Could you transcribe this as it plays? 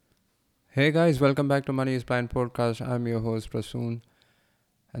Hey guys, welcome back to Money is Blind podcast. I'm your host Prasoon,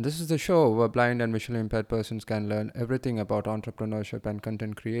 and this is the show where blind and visually impaired persons can learn everything about entrepreneurship and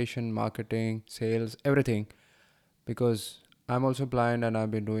content creation, marketing, sales, everything. Because I'm also blind and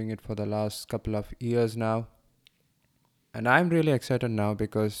I've been doing it for the last couple of years now, and I'm really excited now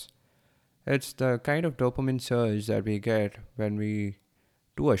because it's the kind of dopamine surge that we get when we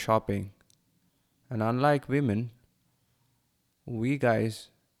do a shopping. And unlike women, we guys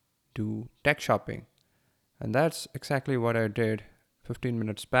do tech shopping. And that's exactly what I did 15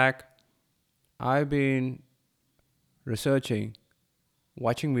 minutes back. I've been researching,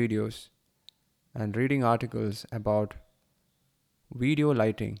 watching videos, and reading articles about video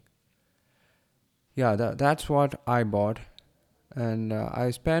lighting. Yeah, that's what I bought. And I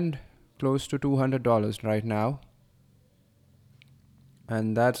spent close to $200 right now.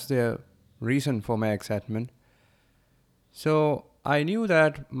 And that's the reason for my excitement. So I knew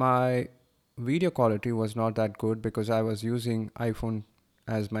that my video quality was not that good because I was using iPhone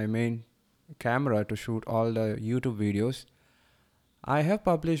as my main camera to shoot all the YouTube videos. I have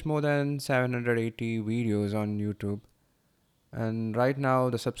published more than 780 videos on YouTube, and right now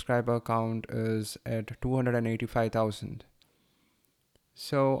the subscriber count is at 285,000.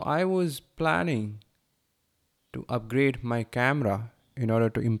 So I was planning to upgrade my camera in order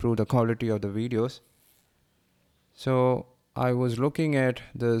to improve the quality of the videos. So I was looking at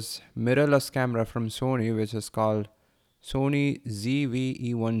this mirrorless camera from Sony, which is called Sony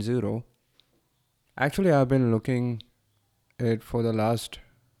ZV-E10. Actually, I've been looking it for the last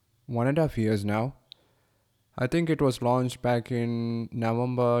 1.5 years now. I think it was launched back in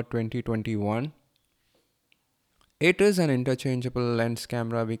November 2021. It is an interchangeable lens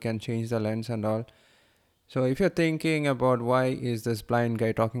camera. We can change the lens and all. So if you're thinking about why is this blind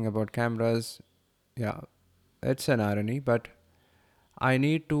guy talking about cameras, yeah, it's an irony, but I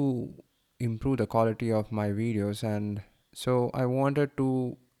need to improve the quality of my videos, and so I wanted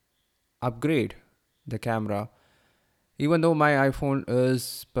to upgrade the camera. Even though my iPhone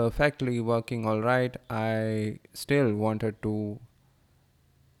is perfectly working all right, I still wanted to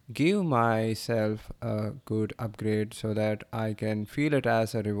give myself a good upgrade so that I can feel it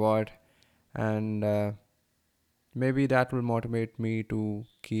as a reward, and maybe that will motivate me to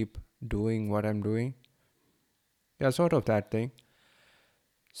keep doing what I'm doing. Yeah, sort of that thing.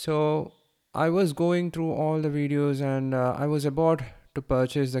 So I was going through all the videos and I was about to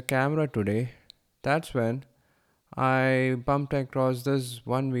purchase the camera today. That's when I bumped across this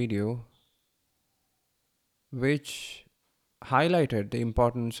one video which highlighted the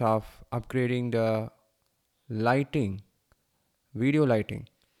importance of upgrading the lighting, video lighting.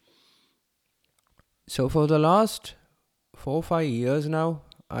 So for the last 4 5 years now,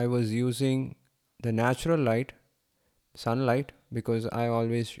 I was using the natural light, sunlight, because I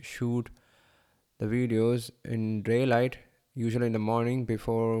always shoot the videos in daylight, usually in the morning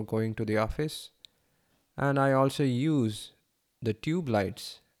before going to the office. And I also use the tube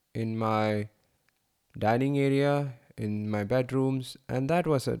lights in my dining area, in my bedrooms, and that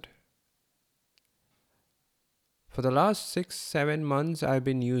was it. For the last 6 7 months, I've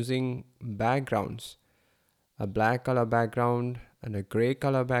been using backgrounds, a black color background and a gray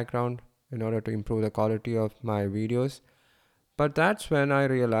color background in order to improve the quality of my videos. But that's when I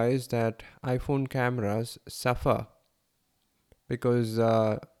realized that iPhone cameras suffer because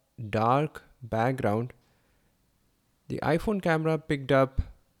dark background, the iPhone camera picked up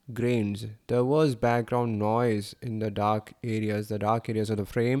grains. There was background noise in the dark areas of the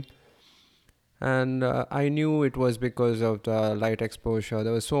frame, and I knew it was because of the light exposure.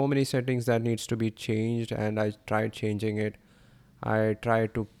 There were so many settings that needs to be changed, and I tried changing it. I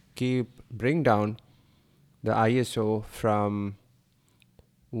tried to bring down the ISO from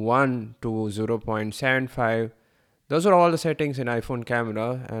 1 to 0.75. Those are all the settings in iPhone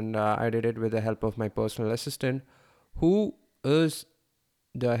camera, and I did it with the help of my personal assistant, who is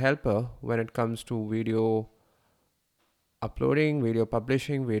the helper when it comes to video uploading, video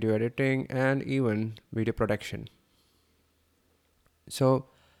publishing, video editing, and even video production. So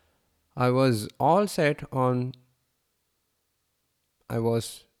I was all set on, I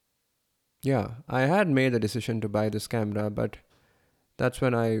was, yeah, I had made the decision to buy this camera, but that's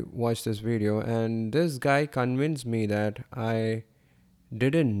when I watched this video, and this guy convinced me that I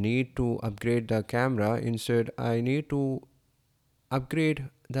didn't need to upgrade the camera. Instead, I need to upgrade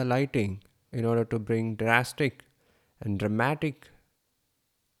the lighting in order to bring drastic and dramatic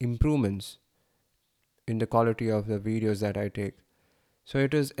improvements in the quality of the videos that I take. So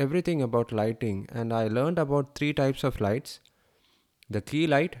it is everything about lighting, and I learned about three types of lights: the key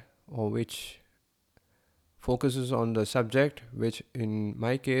light, or which focuses on the subject, which in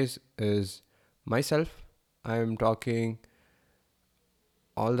my case is myself. I am talking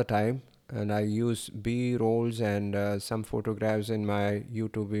all the time, and I use B rolls and some photographs in my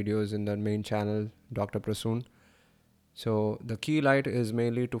YouTube videos in the main channel, Dr. Prasoon. So the key light is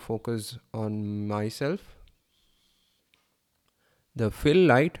mainly to focus on myself. The fill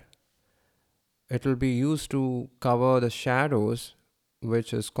light, it will be used to cover the shadows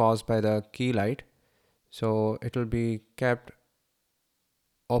which is caused by the key light. So it will be kept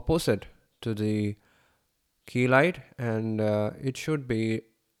opposite to the key light, and it should be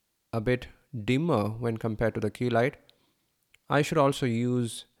a bit dimmer when compared to the key light. I should also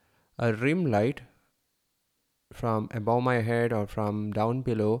use a rim light from above my head or from down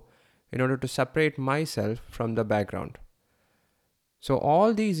below in order to separate myself from the background. So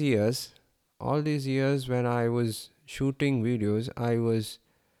all these years when I was shooting videos, I was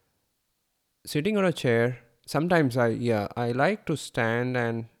sitting on a chair. Sometimes I like to stand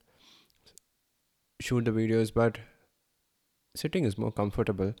and shoot the videos, but sitting is more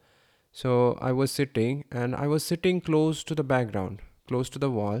comfortable. So I was sitting, and I was sitting close to the background, close to the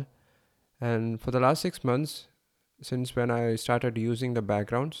wall. And for the last 6 months, since when I started using the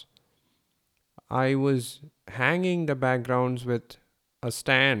backgrounds, I was hanging the backgrounds with a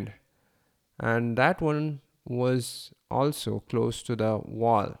stand, and that one was also close to the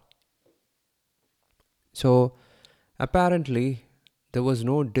wall. So apparently, there was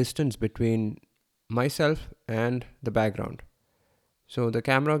no distance between myself and the background. So the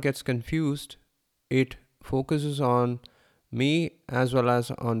camera gets confused. It focuses on me as well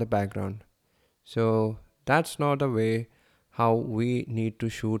as on the background. So that's not the way how we need to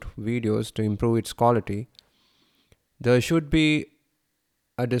shoot videos to improve its quality. There should be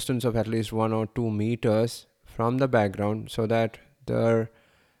a distance of at least 1 or 2 meters from the background so that there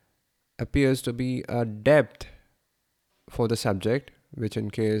appears to be a depth for the subject, which in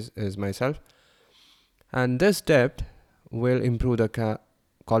case is myself. And this depth will improve the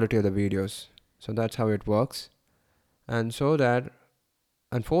quality of the videos. So that's how it works. And so that,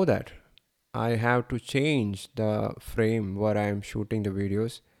 and for that, I have to change the frame where I am shooting the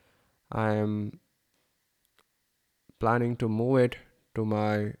videos. I am planning to move it to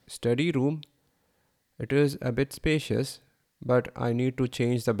my study room. It is a bit spacious, but I need to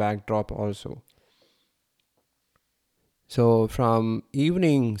change the backdrop also. So from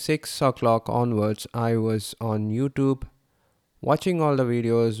evening 6 o'clock onwards, I was on YouTube watching all the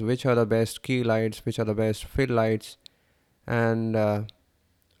videos, which are the best key lights, which are the best fill lights, and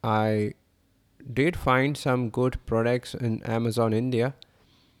I did find some good products in Amazon India,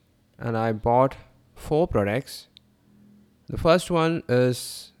 and I bought 4 products. The first one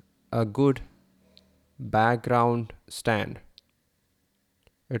is a good background stand.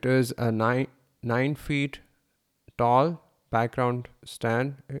 It is a 9 feet tall background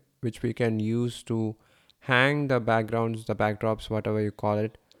stand which we can use to hang the backgrounds, the backdrops, whatever you call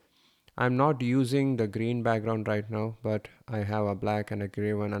it. I'm not using the green background right now, but I have a black and a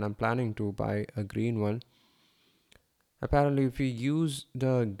gray one, and I'm planning to buy a green one. Apparently, if we use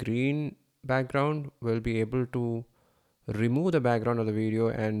the green background, we'll be able to remove the background of the video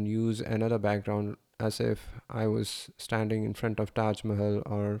and use another background as if I was standing in front of Taj Mahal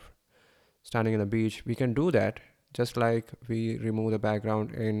or standing on the beach. We can do that just like we remove the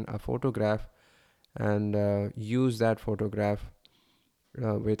background in a photograph and use that photograph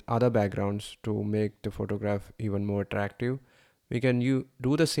with other backgrounds to make the photograph even more attractive. We can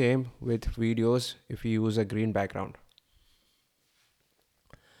do the same with videos if we use a green background.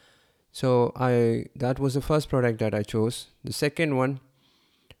 So that was the first product that I chose. The second one,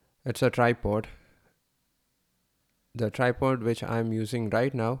 it's a tripod. The tripod which I'm using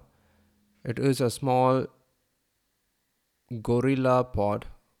right now, it is a small gorilla pod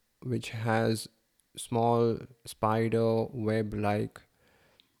which has small spider web like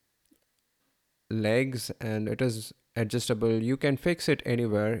legs, and it is adjustable. You can fix it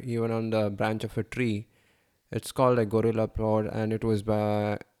anywhere, even on the branch of a tree. It's called a gorilla pod, and it was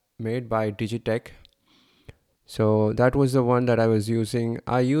made by Digitech. So that was the one that I was using.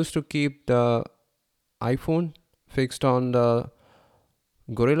 I used to keep the iPhone fixed on the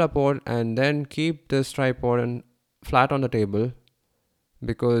gorilla pod and then keep this tripod and flat on the table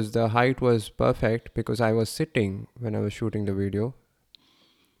because the height was perfect because I was sitting when I was shooting the video.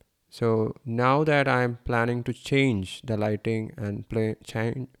 So now that I'm planning to change the lighting and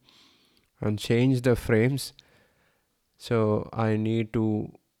change the frames, so I need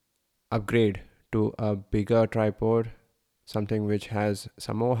to upgrade to a bigger tripod, something which has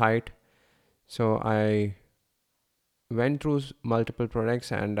some more height. So I went through multiple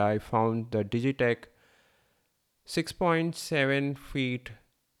products and I found the Digitech 6.7 feet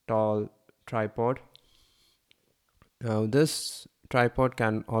tall tripod. Now, this tripod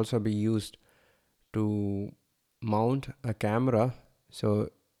can also be used to mount a camera. So,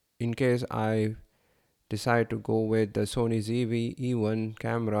 in case I decide to go with the Sony ZV-E1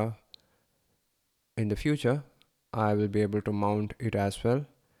 camera in the future, I will be able to mount it as well.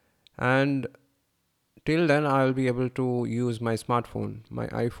 And till then, I will be able to use my smartphone, my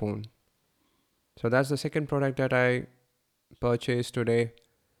iPhone. So, that's the second product that I purchased today.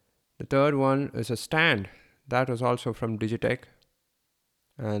 The third one is a stand that was also from Digitech,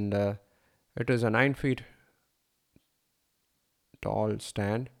 and it is a 9 feet tall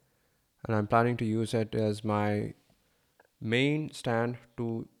stand, and I'm planning to use it as my main stand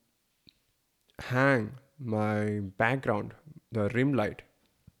to hang my background, the rim light.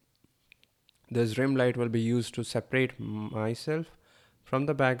 This rim light will be used to separate myself from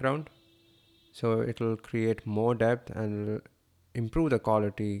the background, so it will create more depth and improve the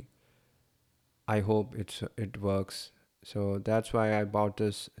quality. I hope it works. So that's why I bought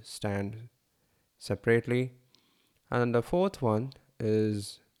this stand separately. And the fourth one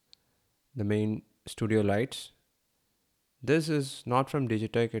is the main studio lights. This is not from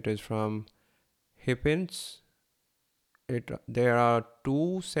Digitech, it is from Hippins. There are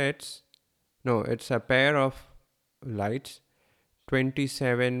two sets. No, it's a pair of lights.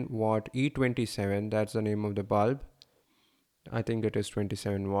 27 watt E27, that's the name of the bulb. I think it is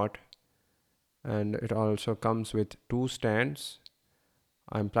 27 watt. And it also comes with two stands.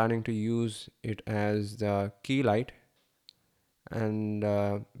 I'm planning to use it as the key light and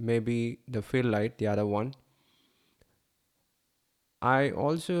maybe the fill light, the other one. I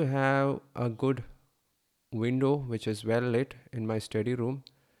also have a good window which is well lit in my study room.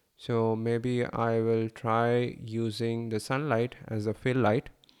 So maybe I will try using the sunlight as a fill light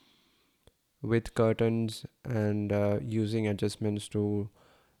with curtains and using adjustments to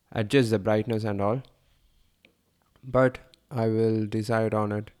adjust the brightness and all. But I will decide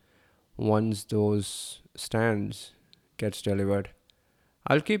on it once those stands gets delivered.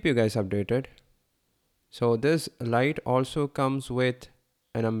 I'll keep you guys updated. So this light also comes with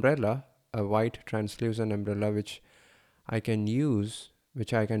an umbrella, a white translucent umbrella which I can use,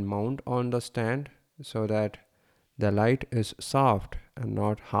 which I can mount on the stand so that the light is soft and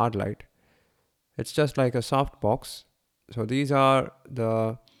not hard light. It's just like a soft box. So these are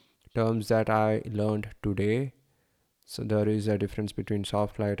the terms that I learned today. So there is a difference between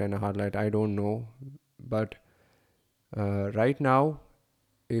soft light and a hard light. I don't know, but right now,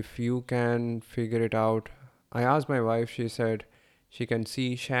 if you can figure it out, I asked my wife. She said she can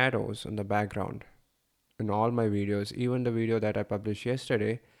see shadows on the background in all my videos. Even the video that I published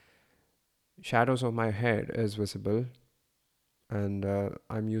yesterday, shadows of my head is visible, and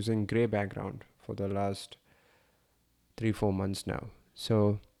I'm using gray background for the last 3-4 months now.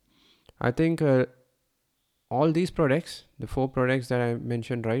 So I think all these products, the four products that I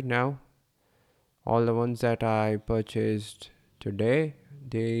mentioned right now, all the ones that I purchased today,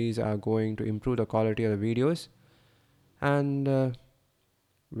 these are going to improve the quality of the videos. And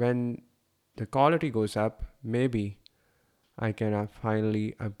when the quality goes up, maybe I can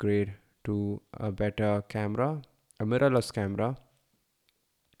finally upgrade to a better camera, a mirrorless camera.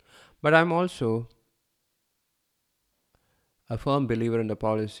 But I'm also a firm believer in the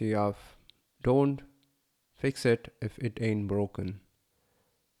policy of don't fix it if it ain't broken.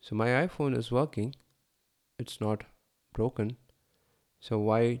 So my iPhone is working, it's not broken. So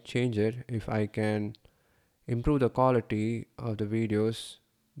why change it if I can improve the quality of the videos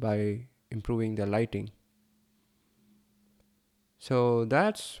by improving the lighting? So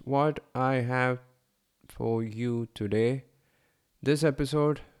that's what I have for you today. This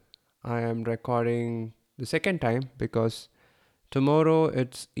episode I am recording the second time because tomorrow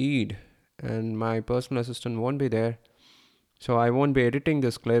it's Eid and my personal assistant won't be there. So I won't be editing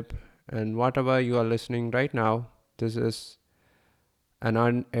this clip, and whatever you are listening right now, this is an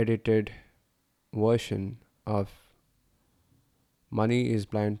unedited version of Money is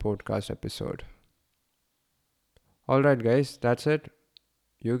Blind podcast episode. Alright, guys, that's it.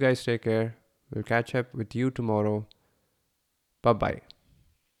 You guys take care. We'll catch up with you tomorrow. Bye bye.